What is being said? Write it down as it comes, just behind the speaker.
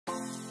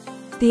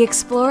The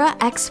Xplora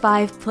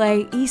X5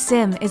 Play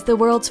eSIM is the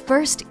world's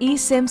first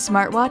eSIM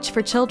smartwatch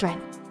for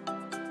children.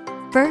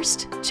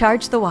 First,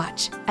 charge the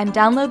watch and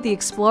download the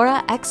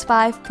Xplora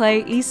X5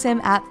 Play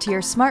eSIM app to your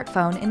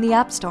smartphone in the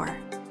App Store.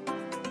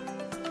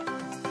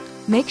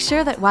 Make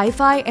sure that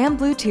Wi-Fi and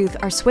Bluetooth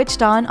are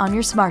switched on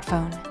your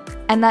smartphone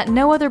and that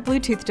no other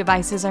Bluetooth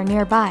devices are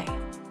nearby.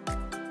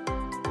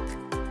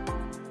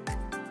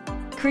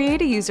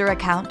 Create a user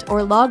account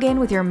or log in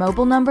with your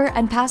mobile number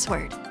and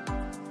password.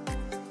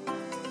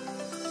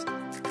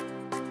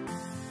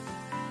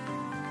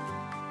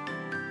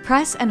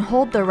 Press and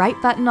hold the right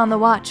button on the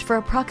watch for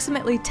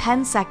approximately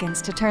 10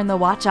 seconds to turn the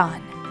watch on.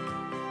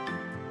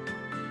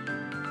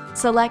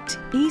 Select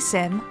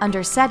eSIM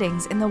under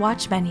Settings in the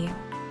watch menu.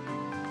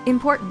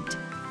 Important: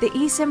 the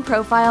eSIM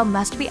profile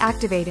must be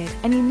activated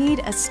and you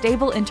need a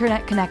stable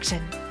internet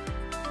connection.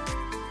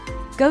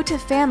 Go to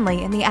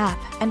Family in the app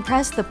and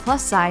press the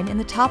plus sign in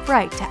the top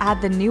right to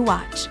add the new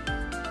watch.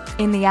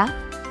 In the app,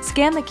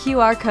 scan the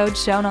QR code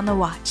shown on the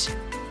watch.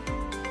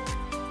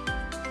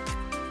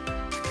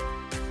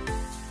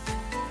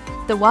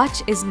 The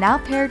watch is now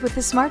paired with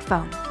the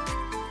smartphone.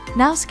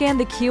 Now scan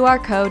the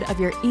QR code of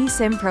your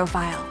eSIM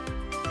profile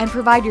and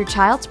provide your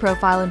child's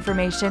profile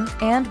information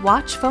and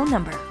watch phone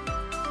number.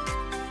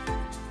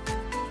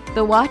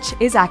 The watch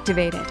is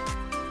activated.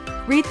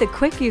 Read the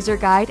quick user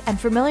guide and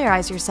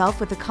familiarize yourself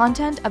with the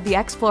content of the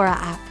Xplora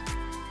app.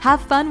 Have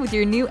fun with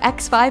your new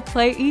X5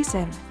 Play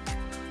eSIM.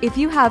 If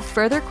you have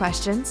further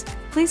questions,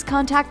 please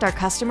contact our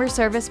customer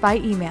service by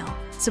email,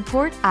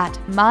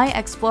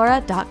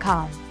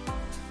 support@myxplora.com.